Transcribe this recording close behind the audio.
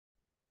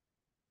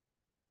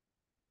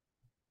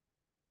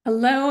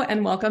Hello,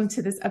 and welcome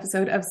to this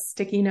episode of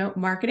Sticky Note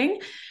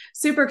Marketing.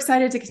 Super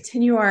excited to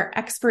continue our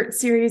expert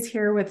series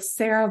here with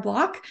Sarah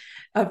Block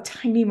of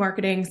Tiny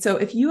Marketing. So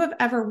if you have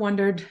ever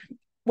wondered,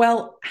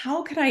 well,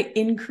 how could I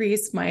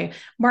increase my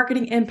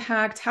marketing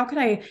impact? How could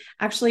I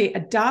actually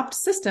adopt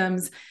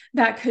systems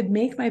that could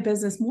make my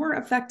business more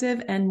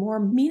effective and more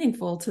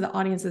meaningful to the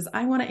audiences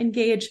I want to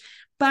engage,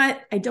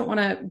 but I don't want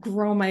to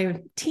grow my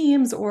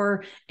teams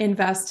or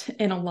invest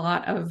in a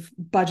lot of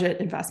budget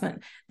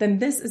investment, then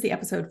this is the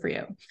episode for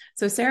you.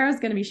 So Sarah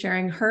is going to be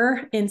sharing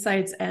her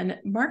insights and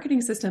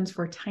marketing systems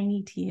for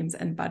tiny teams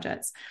and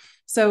budgets.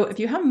 So if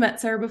you haven't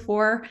met Sarah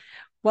before,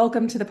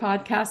 welcome to the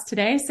podcast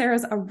today.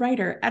 Sarah's a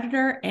writer,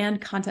 editor,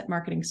 and content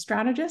marketing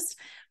strategist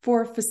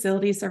for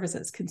facility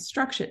services,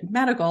 construction,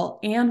 medical,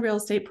 and real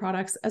estate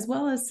products, as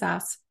well as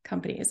SaaS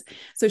companies.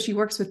 So she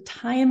works with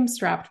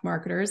time-strapped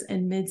marketers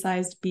in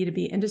mid-sized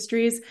B2B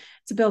industries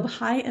to build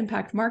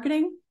high-impact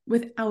marketing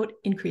without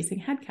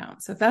increasing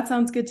headcount. So if that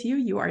sounds good to you,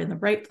 you are in the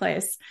right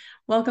place.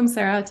 Welcome,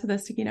 Sarah, to the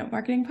Sticky Note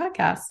Marketing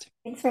Podcast.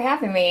 Thanks for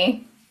having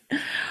me.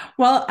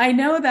 Well, I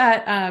know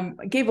that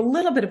I gave a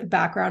little bit of a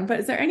background, but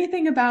is there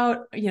anything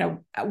about,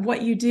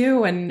 what you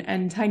do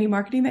and Tiny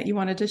Marketing that you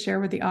wanted to share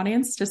with the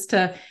audience just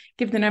to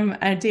give them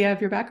an idea of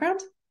your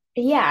background?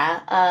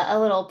 Yeah, a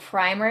little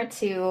primer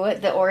to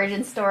the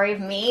origin story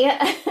of me.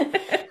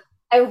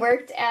 I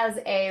worked as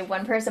a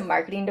one-person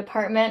marketing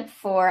department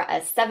for a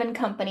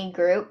 7-company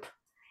group.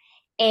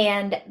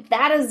 And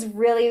that is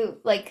really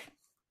like,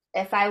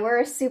 if I were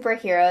a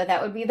superhero,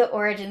 that would be the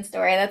origin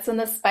story. That's when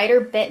the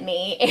spider bit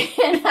me.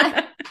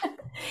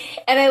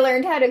 And I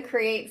learned how to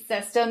create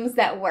systems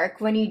that work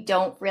when you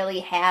don't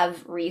really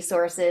have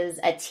resources,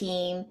 a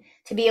team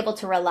to be able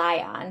to rely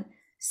on.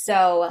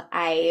 So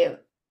I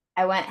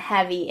went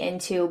heavy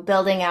into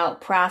building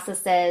out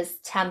processes,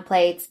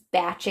 templates,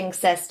 batching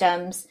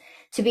systems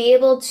to be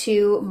able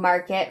to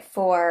market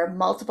for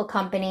multiple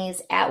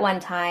companies at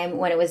one time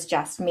when it was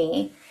just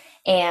me.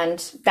 And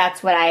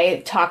that's what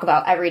I talk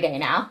about every day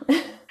now.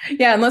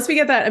 Yeah, unless we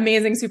get that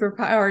amazing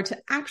superpower to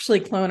actually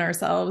clone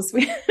ourselves,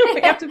 we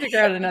have to figure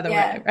out another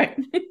way, right?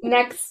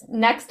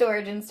 Next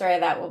origin story,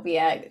 that will be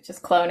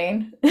just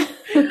cloning.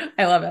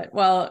 I love it.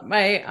 Well,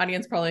 my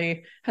audience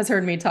probably has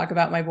heard me talk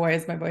about my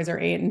boys. My boys are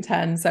 8 and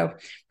 10, so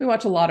we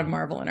watch a lot of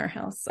Marvel in our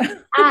house.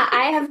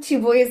 I have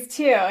 2 boys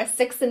too,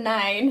 6 and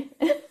 9.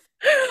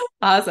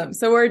 Awesome.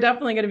 So we're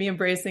definitely going to be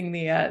embracing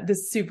the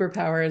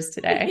superpowers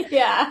today.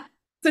 Yeah.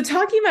 So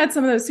talking about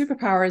some of those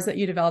superpowers that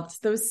you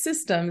developed, those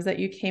systems that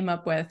you came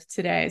up with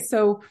today.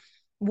 So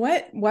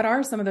what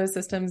are some of those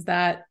systems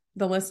that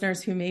the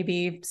listeners who may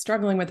be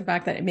struggling with the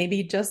fact that it may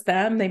be just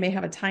them, they may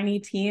have a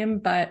tiny team,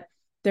 but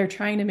they're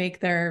trying to make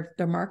their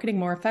marketing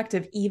more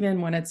effective,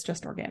 even when it's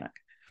just organic?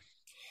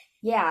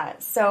 Yeah,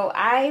 so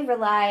I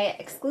rely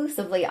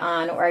exclusively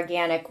on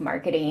organic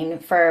marketing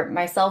for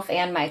myself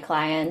and my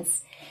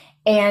clients.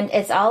 And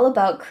it's all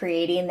about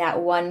creating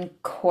that one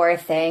core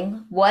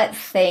thing. What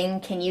thing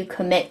can you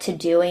commit to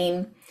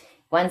doing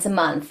once a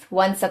month,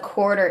 once a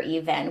quarter,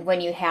 even when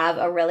you have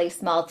a really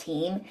small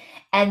team,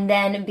 and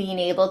then being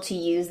able to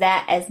use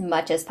that as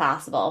much as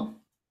possible.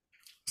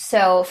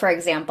 So, for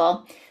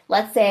example,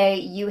 let's say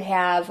you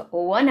have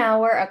 1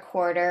 hour a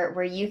quarter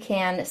where you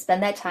can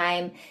spend that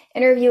time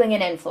interviewing an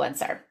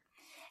influencer.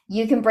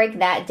 You can break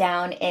that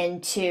down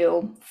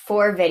into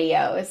 4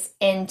 videos,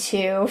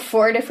 into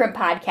 4 different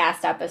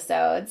podcast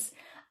episodes.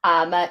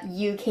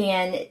 You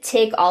can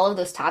take all of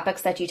those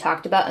topics that you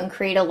talked about and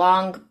create a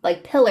long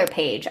pillar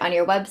page on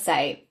your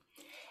website,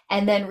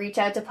 and then reach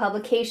out to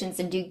publications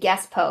and do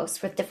guest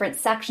posts with different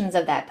sections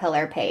of that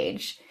pillar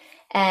page,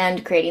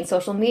 and creating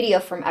social media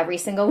from every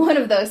single one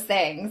of those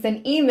things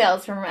and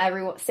emails from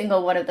every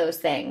single one of those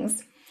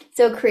things.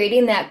 So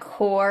creating that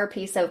core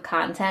piece of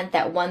content,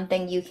 that one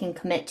thing you can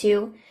commit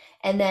to,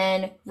 and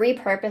then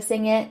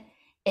repurposing it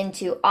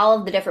into all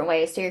of the different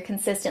ways so you're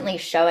consistently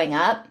showing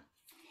up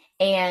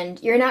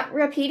and you're not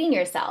repeating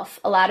yourself.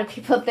 A lot of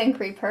people think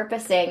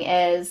repurposing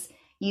is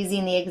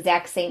using the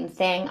exact same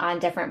thing on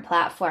different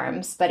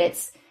platforms, but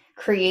it's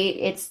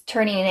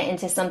turning it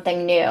into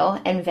something new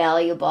and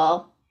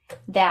valuable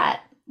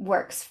that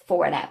works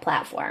for that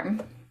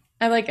platform.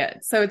 I like it.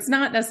 So it's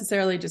not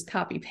necessarily just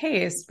copy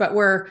paste, but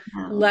we're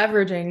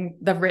leveraging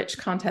the rich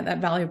content,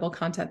 that valuable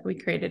content we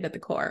created at the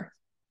core.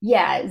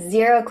 Yeah,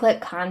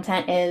 zero-click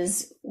content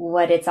is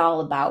what it's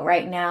all about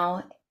right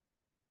now.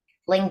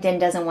 LinkedIn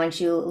doesn't want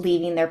you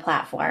leaving their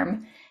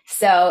platform.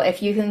 So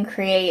if you can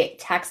create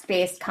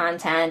text-based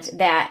content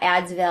that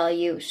adds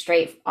value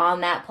straight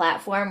on that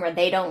platform where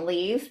they don't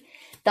leave,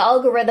 the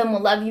algorithm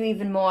will love you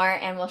even more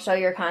and will show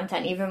your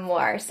content even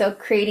more. So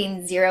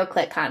creating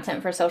zero-click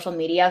content for social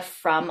media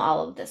from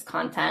all of this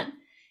content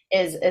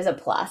is a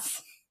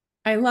plus.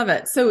 I love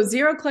it. So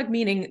 0-click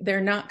meaning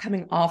they're not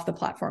coming off the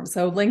platform.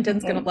 So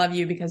LinkedIn's going to love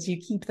you because you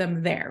keep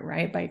them there,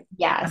 right? By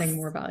adding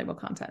more valuable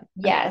content.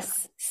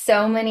 Yes.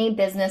 So many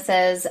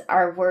businesses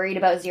are worried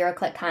about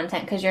 0-click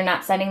content because you're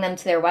not sending them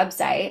to their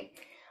website.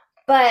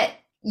 But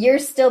you're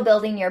still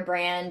building your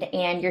brand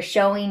and you're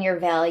showing your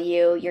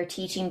value, you're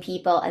teaching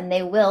people, and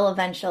they will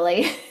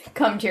eventually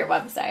come to your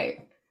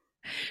website.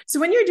 So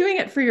when you're doing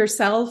it for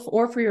yourself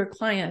or for your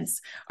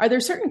clients, are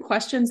there certain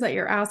questions that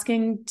you're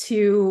asking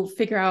to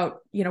figure out,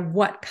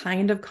 what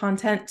kind of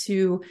content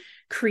to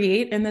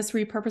create in this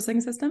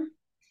repurposing system?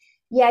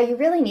 Yeah, you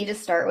really need to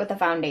start with a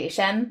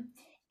foundation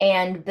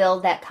and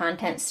build that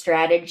content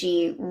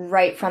strategy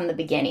right from the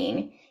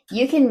beginning.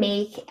 You can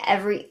make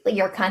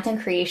your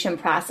content creation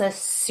process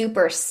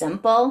super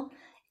simple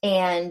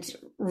and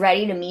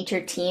ready to meet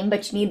your team,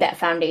 but you need that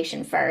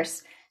foundation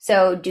first.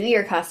 So do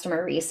your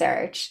customer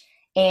research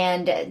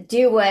and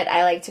do what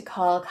I like to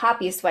call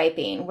copy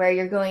swiping, where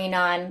you're going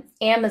on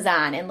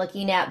Amazon and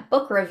looking at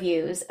book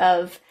reviews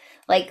of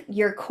like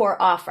your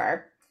core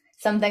offer,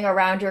 something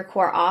around your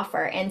core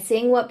offer, and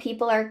seeing what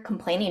people are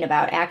complaining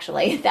about.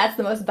 Actually, that's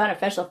the most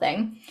beneficial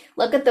thing.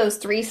 Look at those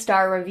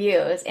 3-star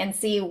reviews and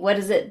see what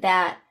is it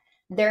that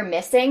they're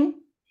missing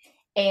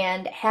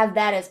and have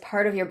that as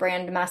part of your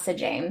brand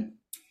messaging.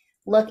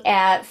 Look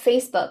at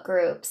Facebook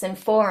groups and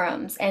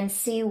forums and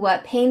see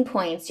what pain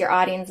points your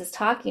audience is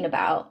talking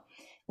about.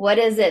 What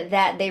is it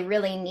that they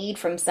really need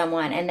from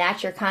someone? And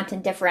that's your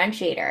content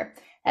differentiator.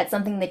 That's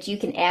something that you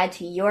can add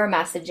to your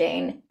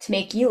messaging to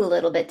make you a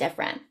little bit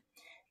different.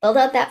 Build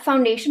out that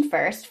foundation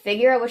first,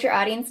 figure out what your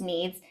audience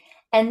needs,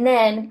 and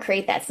then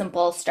create that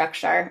simple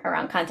structure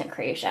around content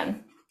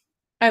creation.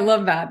 I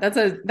love that.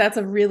 That's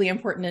a really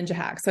important ninja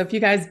hack. So if you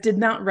guys did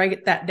not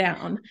write that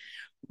down,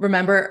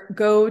 remember,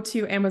 go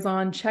to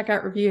Amazon, check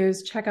out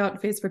reviews, check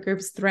out Facebook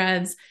groups,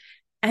 threads,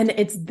 and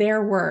it's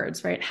their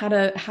words, right? How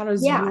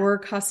does your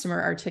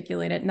customer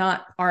articulate it,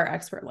 not our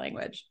expert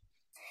language?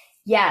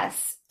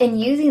 Yes. And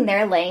using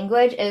their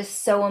language is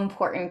so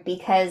important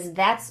because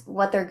that's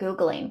what they're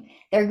Googling.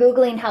 They're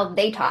Googling how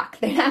they talk.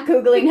 They're not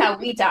Googling how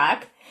we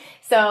talk.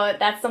 So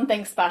that's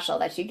something special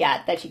that you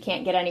get that you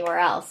can't get anywhere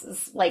else,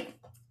 is like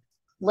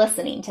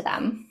listening to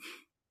them.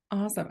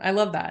 Awesome. I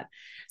love that.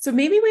 So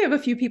maybe we have a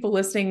few people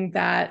listening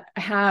that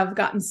have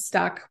gotten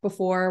stuck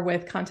before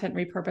with content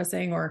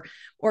repurposing or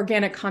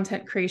organic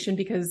content creation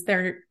because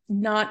they're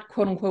not,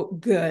 quote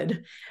unquote,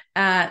 good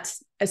at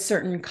a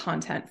certain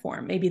content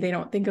form. Maybe they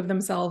don't think of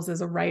themselves as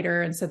a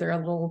writer, and so they're a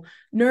little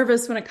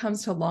nervous when it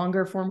comes to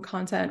longer form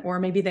content, or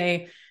maybe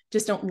they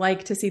just don't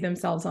like to see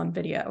themselves on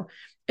video.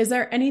 Is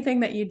there anything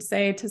that you'd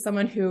say to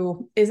someone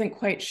who isn't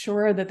quite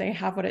sure that they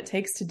have what it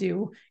takes to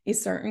do a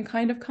certain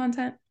kind of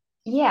content?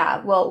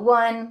 Yeah, well,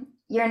 one,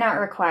 you're not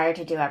required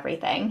to do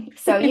everything.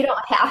 So you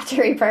don't have to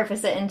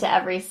repurpose it into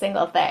every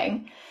single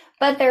thing.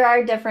 But there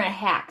are different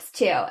hacks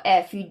too.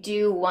 If you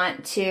do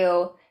want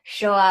to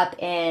show up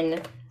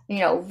in,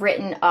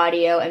 written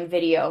audio and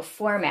video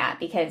format,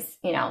 because,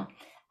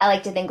 I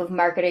like to think of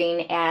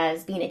marketing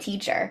as being a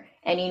teacher,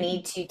 and you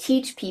need to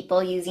teach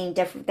people using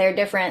their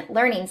different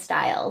learning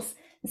styles.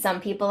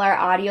 Some people are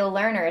audio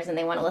learners and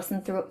they want to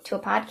listen through to a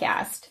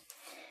podcast.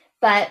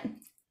 But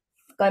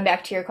going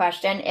back to your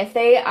question, if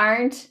they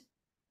aren't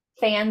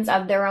fans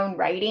of their own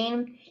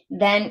writing,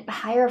 then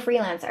hire a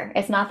freelancer.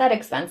 It's not that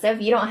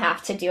expensive. You don't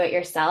have to do it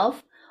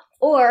yourself.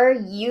 Or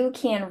you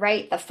can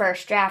write the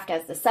first draft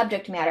as the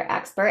subject matter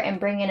expert and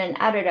bring in an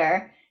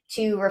editor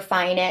to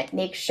refine it,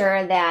 make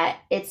sure that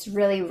it's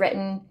really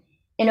written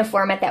in a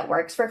format that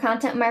works for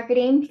content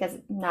marketing, because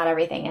not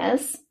everything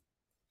is.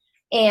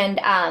 And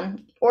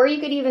or you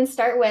could even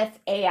start with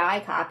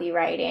AI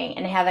copywriting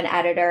and have an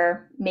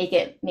editor make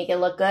it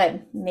look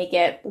good, make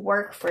it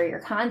work for your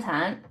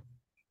content.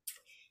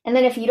 And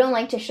then if you don't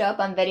like to show up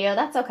on video,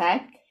 that's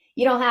okay.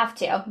 You don't have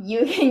to.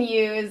 You can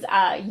use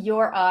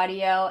your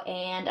audio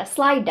and a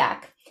slide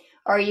deck,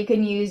 or you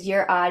can use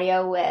your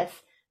audio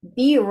with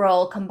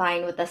B-roll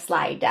combined with a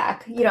slide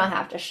deck. You don't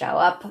have to show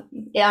up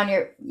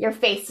on your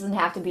face doesn't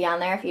have to be on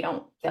there if you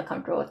don't feel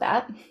comfortable with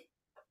that.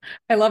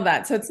 I love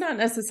that. So it's not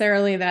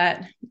necessarily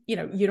that,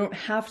 you don't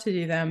have to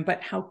do them,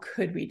 but how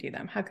could we do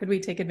them? How could we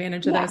take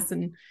advantage of this?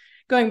 And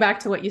going back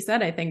to what you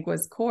said, I think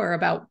was core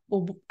about,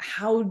 well,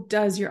 how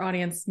does your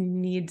audience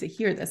need to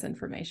hear this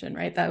information,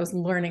 right? Those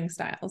learning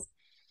styles.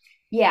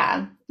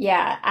 Yeah.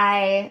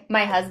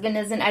 My husband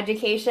is in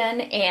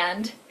education,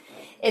 and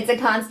it's a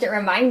constant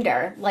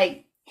reminder,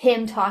 like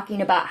him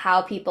talking about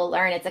how people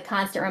learn. It's a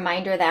constant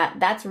reminder that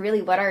that's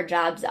really what our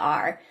jobs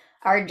are.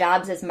 Our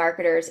jobs as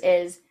marketers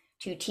is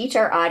to teach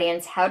our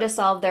audience how to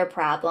solve their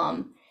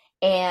problem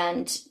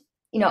and,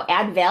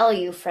 add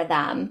value for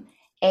them.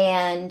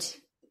 And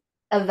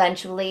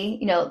eventually,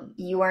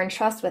 you earn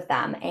trust with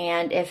them.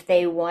 And if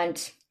they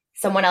want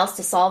someone else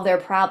to solve their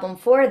problem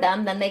for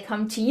them, then they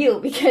come to you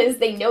because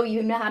they know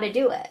you know how to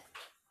do it.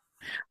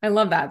 I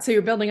love that. So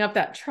you're building up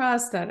that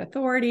trust, that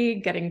authority,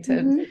 getting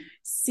to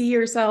see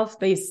yourself.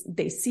 They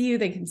see you,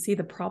 they can see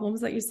the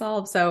problems that you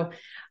solve. So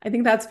I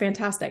think that's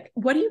fantastic.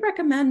 What do you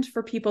recommend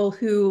for people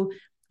who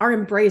are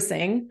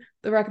embracing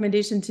the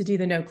recommendation to do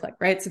the no click,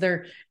 right? So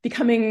they're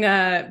becoming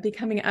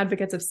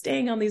advocates of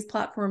staying on these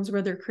platforms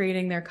where they're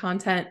creating their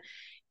content.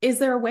 Is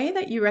there a way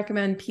that you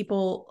recommend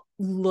people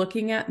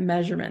looking at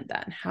measurement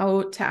then?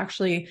 How to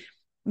actually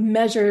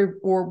measure,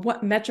 or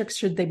what metrics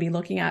should they be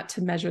looking at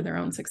to measure their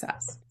own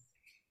success?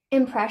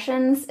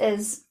 Impressions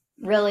is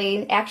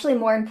really actually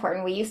more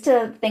important. We used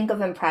to think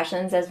of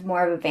impressions as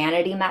more of a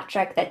vanity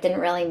metric that didn't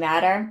really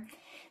matter.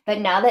 But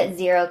now that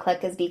zero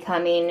click is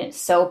becoming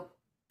so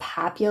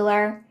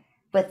popular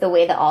with the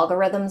way the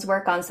algorithms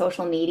work on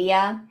social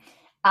media,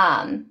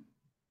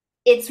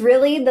 it's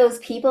really those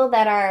people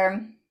that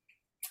are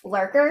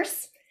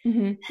lurkers.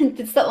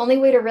 It's the only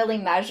way to really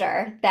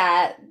measure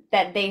that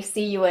they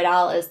see you at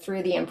all is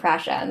through the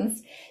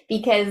impressions.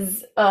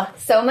 Because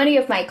so many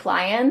of my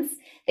clients,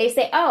 they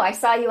say, "Oh, I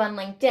saw you on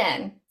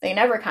LinkedIn." They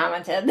never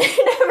commented.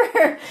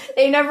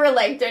 They never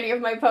liked any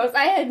of my posts.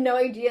 I had no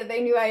idea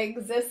they knew I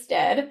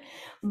existed,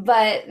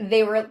 but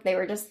they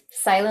were just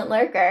silent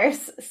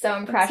lurkers. So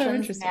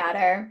impressions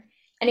matter.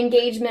 And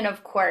engagement,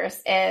 of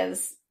course,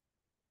 is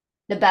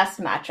the best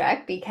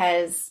metric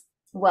because,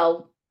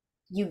 well,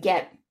 you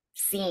get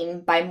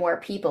seen by more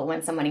people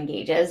when someone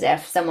engages.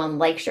 If someone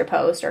likes your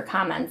post or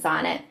comments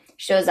on it,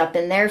 shows up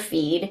in their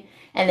feed,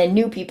 and then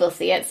new people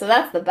see it. So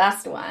that's the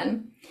best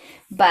one.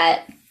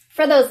 But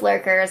for those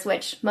lurkers,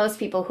 which most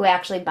people who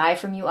actually buy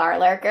from you are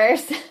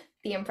lurkers,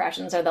 the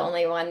impressions are the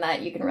only one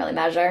that you can really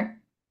measure.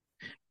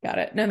 Got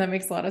it. No, that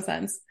makes a lot of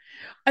sense.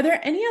 Are there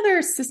any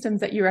other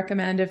systems that you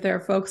recommend if there are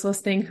folks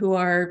listening who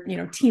are,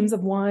 teams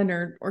of one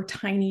or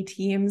tiny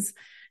teams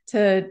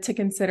to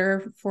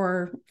consider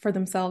for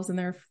themselves and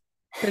their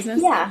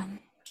business? Yeah.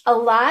 A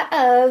lot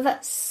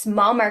of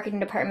small marketing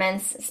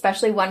departments,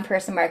 especially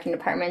one-person marketing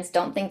departments,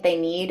 don't think they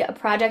need a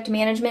project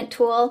management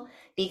tool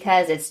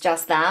because it's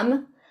just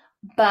them,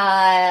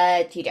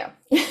 but you do.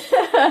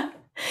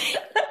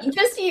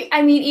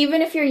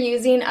 Even if you're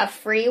using a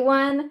free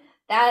one,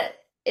 that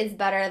is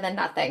better than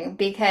nothing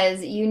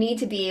because you need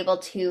to be able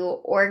to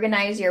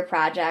organize your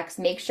projects,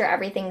 make sure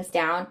everything's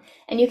down,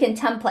 and you can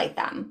template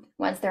them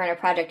once they're in a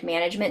project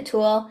management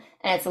tool,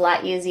 and it's a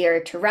lot easier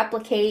to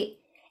replicate.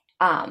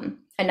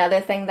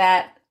 Another thing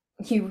that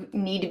you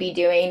need to be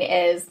doing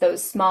is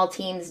those small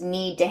teams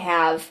need to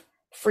have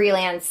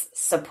freelance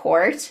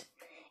support.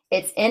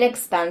 It's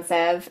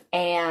inexpensive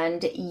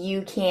and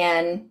you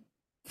can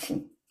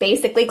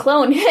basically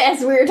clone, as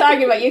we were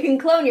talking about, you can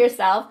clone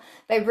yourself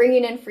by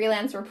bringing in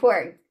freelance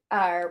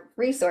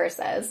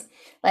resources.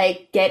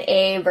 Like get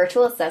a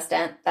virtual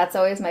assistant. That's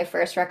always my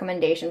first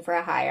recommendation for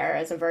a hire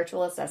as a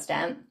virtual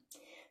assistant.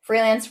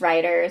 Freelance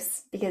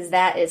writers, because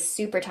that is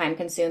super time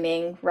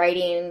consuming.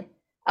 Writing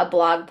a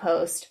blog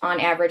post on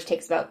average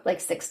takes about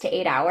 6 to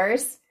 8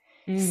 hours.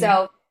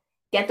 So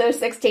get those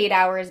 6 to 8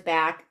 hours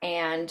back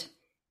and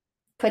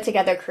put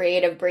together a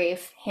creative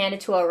brief, hand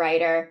it to a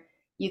writer.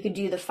 You could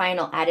do the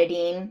final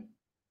editing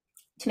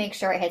to make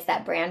sure it hits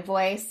that brand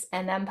voice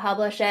and then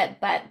publish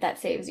it, but that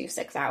saves you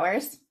 6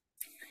 hours.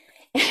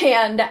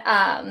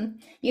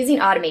 And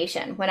using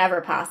automation whenever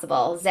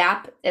possible.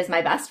 Zap is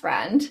my best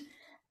friend.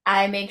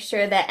 I make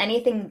sure that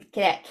anything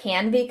that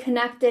can be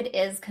connected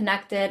is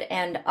connected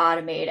and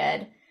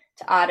automated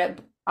to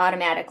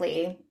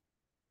automatically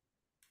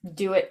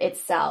do it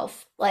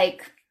itself.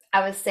 Like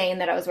I was saying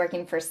that I was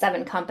working for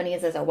 7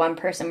 companies as a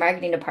one-person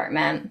marketing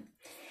department.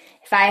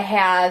 If I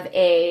have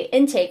a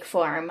intake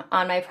form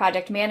on my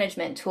project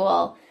management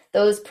tool,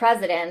 those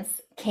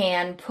presidents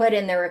can put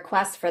in their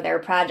requests for their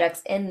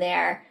projects in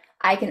there.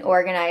 I can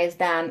organize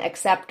them,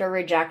 accept or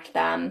reject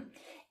them,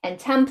 and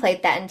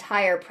template that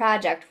entire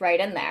project right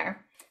in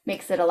there.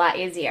 Makes it a lot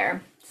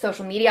easier.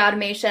 Social media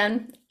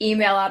automation,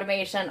 email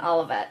automation,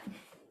 all of it.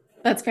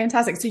 That's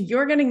fantastic. So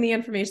you're getting the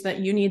information that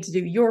you need to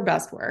do your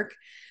best work,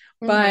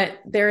 but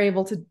they're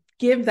able to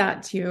give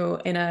that to you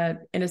in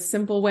a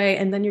simple way.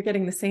 And then you're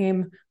getting the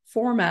same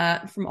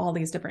format from all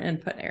these different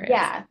input areas.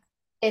 Yeah.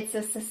 It's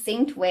a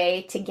succinct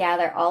way to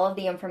gather all of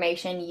the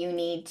information you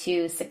need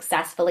to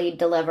successfully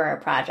deliver a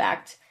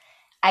project.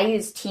 I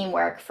use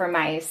Teamwork for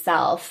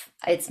myself.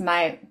 I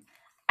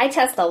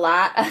test a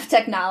lot of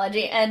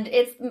technology and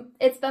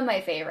it's been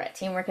my favorite.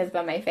 Teamwork has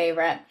been my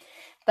favorite.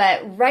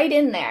 But right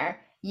in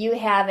there, you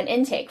have an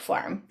intake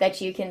form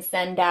that you can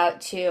send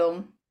out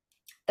to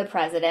the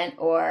president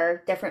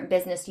or different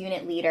business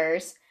unit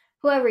leaders,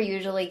 whoever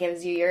usually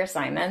gives you your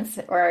assignments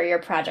or your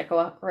project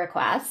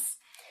requests.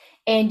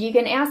 And you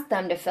can ask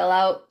them to fill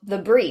out the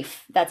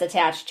brief that's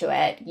attached to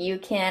it. You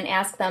can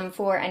ask them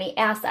for any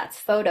assets,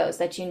 photos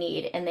that you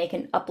need, and they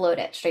can upload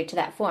it straight to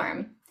that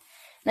form.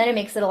 Then it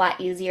makes it a lot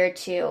easier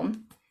to,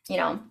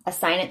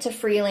 assign it to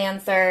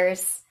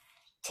freelancers,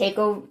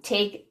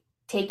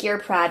 take your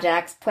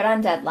projects, put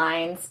on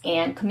deadlines,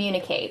 and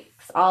communicate.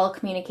 'Cause all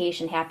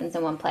communication happens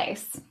in one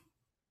place.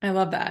 I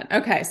love that.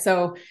 Okay.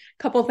 So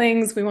a couple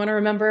things we want to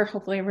remember.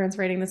 Hopefully everyone's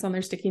writing this on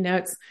their sticky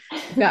notes.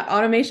 We've got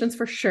automations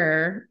for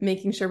sure,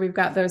 making sure we've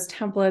got those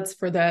templates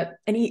for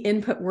any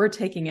input we're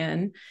taking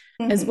in,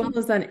 as well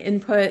as then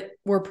input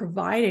we're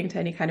providing to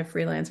any kind of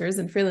freelancers,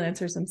 and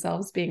freelancers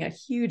themselves being a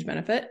huge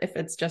benefit if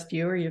it's just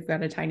you or you've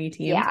got a tiny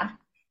team. Yeah.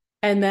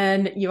 And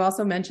then you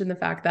also mentioned the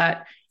fact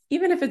that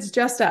even if it's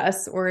just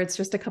us or it's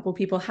just a couple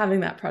people,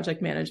 having that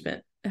project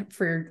management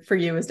for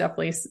you is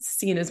definitely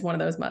seen as one of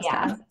those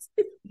must-haves.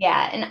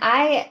 Yeah. And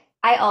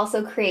I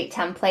also create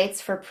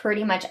templates for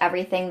pretty much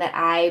everything that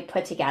I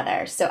put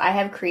together. So I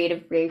have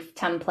creative brief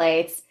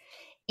templates,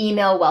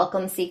 email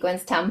welcome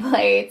sequence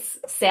templates,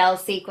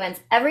 sales sequence,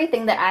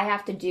 everything that I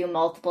have to do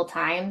multiple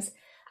times.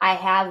 I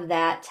have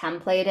that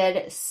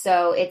templated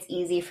so it's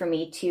easy for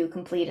me to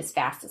complete as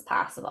fast as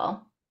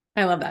possible.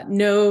 I love that.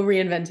 No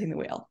reinventing the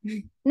wheel.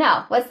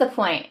 No, what's the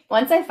point?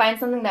 Once I find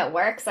something that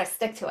works, I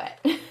stick to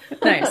it.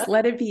 Nice.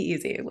 Let it be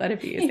easy. Let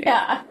it be easy.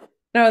 Yeah.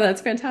 No,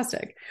 that's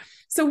fantastic.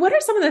 So what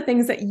are some of the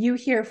things that you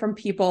hear from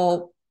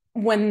people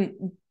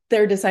when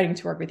they're deciding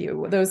to work with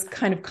you? Those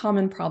kind of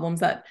common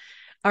problems that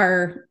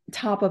are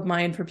top of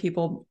mind for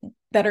people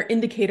that are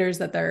indicators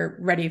that they're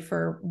ready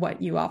for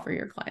what you offer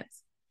your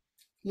clients?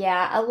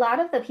 Yeah, a lot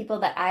of the people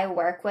that I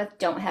work with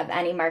don't have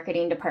any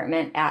marketing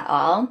department at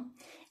all.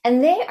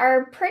 And they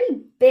are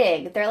pretty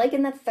big. They're like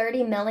in the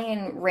 30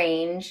 million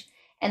range,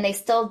 and they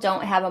still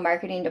don't have a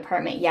marketing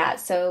department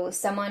yet. So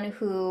someone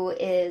who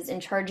is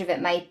in charge of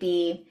it might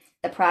be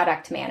the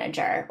product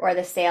manager or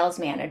the sales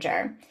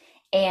manager,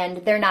 and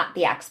they're not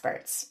the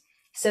experts.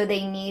 So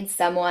they need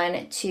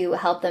someone to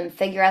help them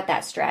figure out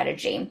that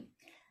strategy.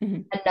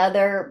 Mm-hmm.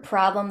 Another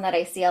problem that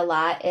I see a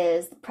lot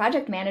is the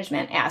project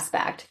management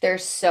aspect.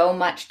 There's so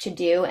much to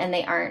do, and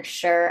they aren't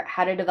sure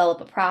how to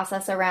develop a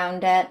process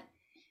around it,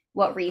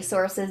 what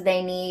resources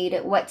they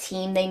need, what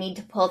team they need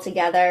to pull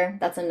together.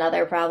 That's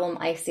another problem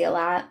I see a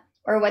lot,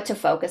 or what to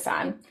focus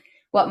on,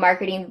 what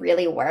marketing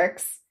really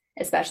works,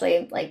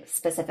 especially like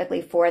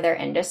specifically for their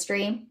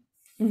industry.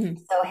 Mm-hmm.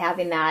 So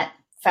having that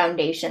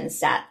foundation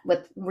set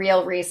with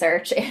real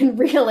research and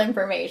real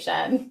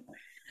information.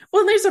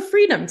 Well, there's a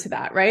freedom to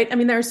that, right? I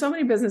mean, there are so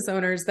many business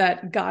owners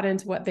that got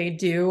into what they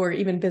do, or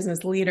even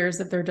business leaders,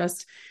 if they're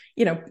just,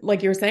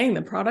 like you're saying,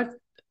 the product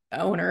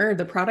owner,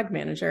 the product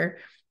manager,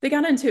 they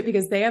got into it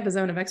because they have a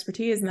zone of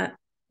expertise, and that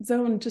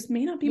zone just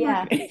may not be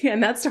marketing,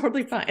 and that's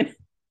totally fine.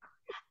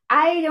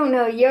 I don't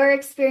know your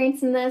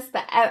experience in this,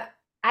 but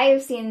I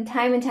have seen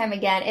time and time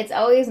again, it's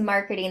always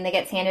marketing that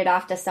gets handed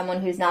off to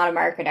someone who's not a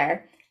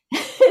marketer.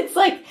 It's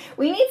like,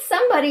 we need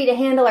somebody to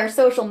handle our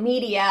social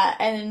media,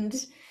 and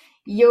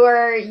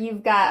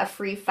you've got a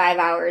free 5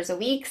 hours a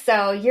week,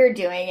 so you're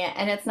doing it,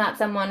 and it's not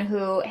someone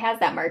who has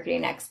that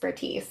marketing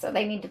expertise, so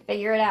they need to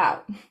figure it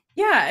out.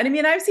 Yeah. And I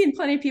mean, I've seen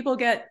plenty of people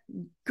get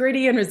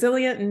gritty and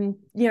resilient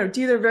and,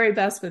 do their very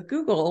best with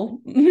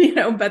Google,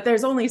 but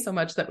there's only so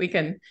much that we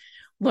can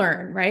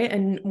learn, right?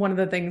 And one of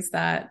the things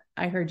that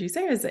I heard you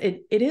say is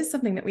it is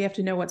something that we have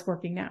to know what's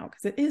working now,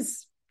 because it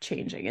is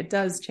changing. It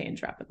does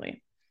change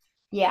rapidly.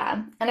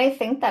 Yeah. And I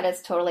think that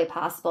it's totally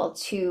possible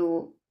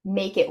to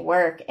make it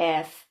work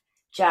if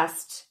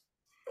just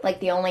like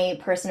the only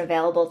person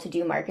available to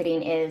do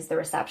marketing is the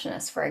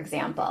receptionist, for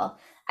example.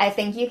 I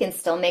think you can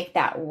still make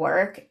that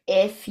work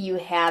if you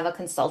have a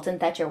consultant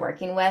that you're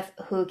working with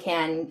who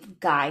can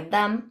guide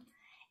them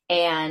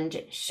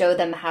and show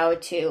them how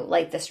to,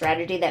 like, the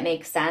strategy that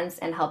makes sense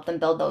and help them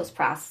build those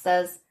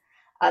processes.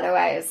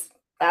 Otherwise,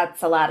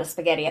 that's a lot of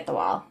spaghetti at the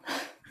wall.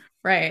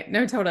 Right.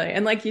 No, totally.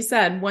 And like you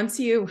said, once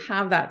you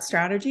have that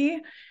strategy,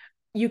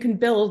 you can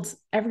build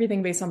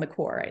everything based on the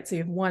core, right? So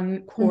you have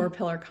one core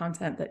pillar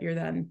content that you're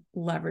then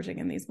leveraging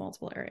in these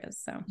multiple areas.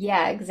 So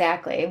yeah,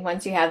 exactly.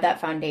 Once you have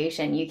that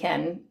foundation, you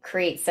can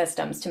create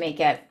systems to make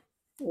it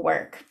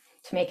work,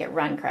 to make it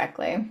run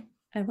correctly.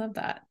 I love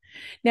that.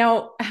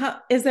 Now,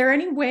 is there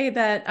any way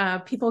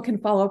that people can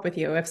follow up with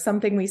you if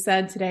something we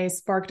said today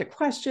sparked a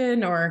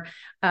question, or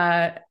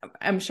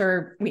I'm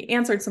sure we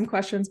answered some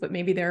questions, but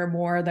maybe there are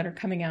more that are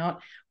coming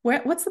out.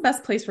 What's the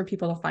best place for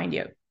people to find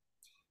you?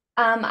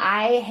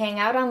 I hang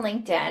out on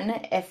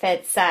LinkedIn. If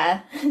it's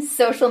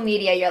social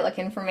media you're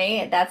looking for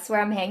me, that's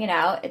where I'm hanging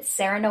out. It's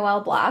Sarah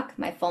Noel Block,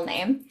 my full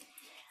name.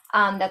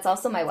 That's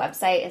also my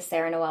website is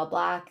Sarah Noel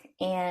Block.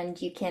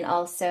 And you can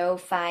also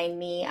find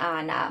me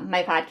on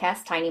my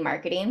podcast, Tiny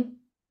Marketing.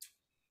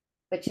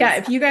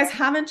 If you guys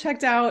haven't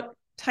checked out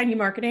Tiny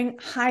Marketing,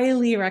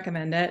 highly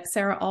recommend it.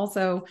 Sarah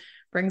also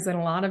brings in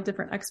a lot of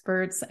different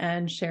experts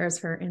and shares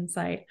her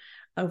insight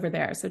over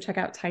there. So check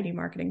out Tiny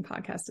Marketing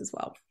podcast as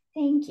well.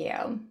 Thank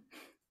you.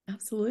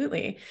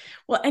 Absolutely.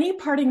 Well, any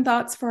parting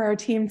thoughts for our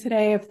team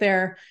today, if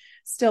they're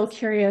still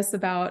curious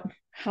about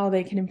how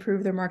they can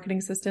improve their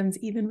marketing systems,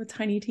 even with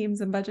tiny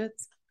teams and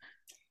budgets?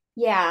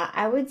 Yeah,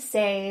 I would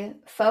say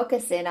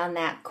focus in on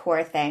that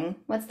core thing.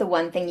 What's the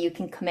one thing you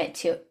can commit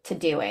to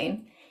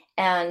doing,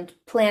 and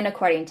plan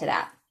according to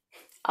that.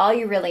 All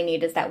you really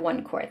need is that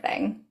one core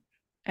thing.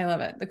 I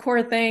love it. The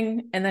core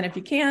thing. And then if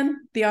you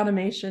can, the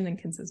automation and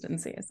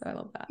consistency. So I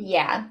love that.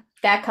 Yeah,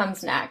 that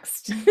comes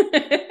next.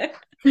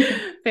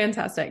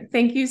 Fantastic.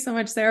 Thank you so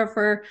much, Sarah,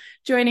 for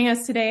joining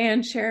us today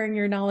and sharing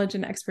your knowledge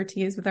and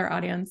expertise with our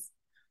audience.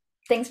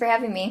 Thanks for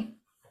having me.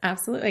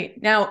 Absolutely.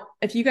 Now,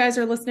 if you guys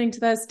are listening to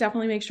this,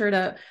 definitely make sure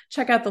to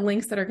check out the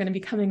links that are going to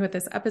be coming with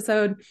this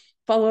episode.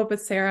 Follow up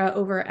with Sarah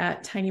over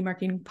at Tiny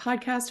Marketing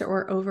Podcast,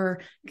 or over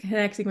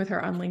connecting with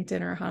her on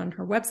LinkedIn or on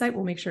her website.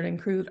 We'll make sure to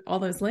include all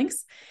those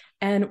links.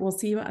 And we'll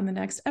see you on the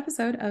next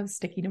episode of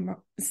Sticky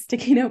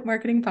Note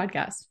Marketing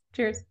Podcast.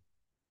 Cheers.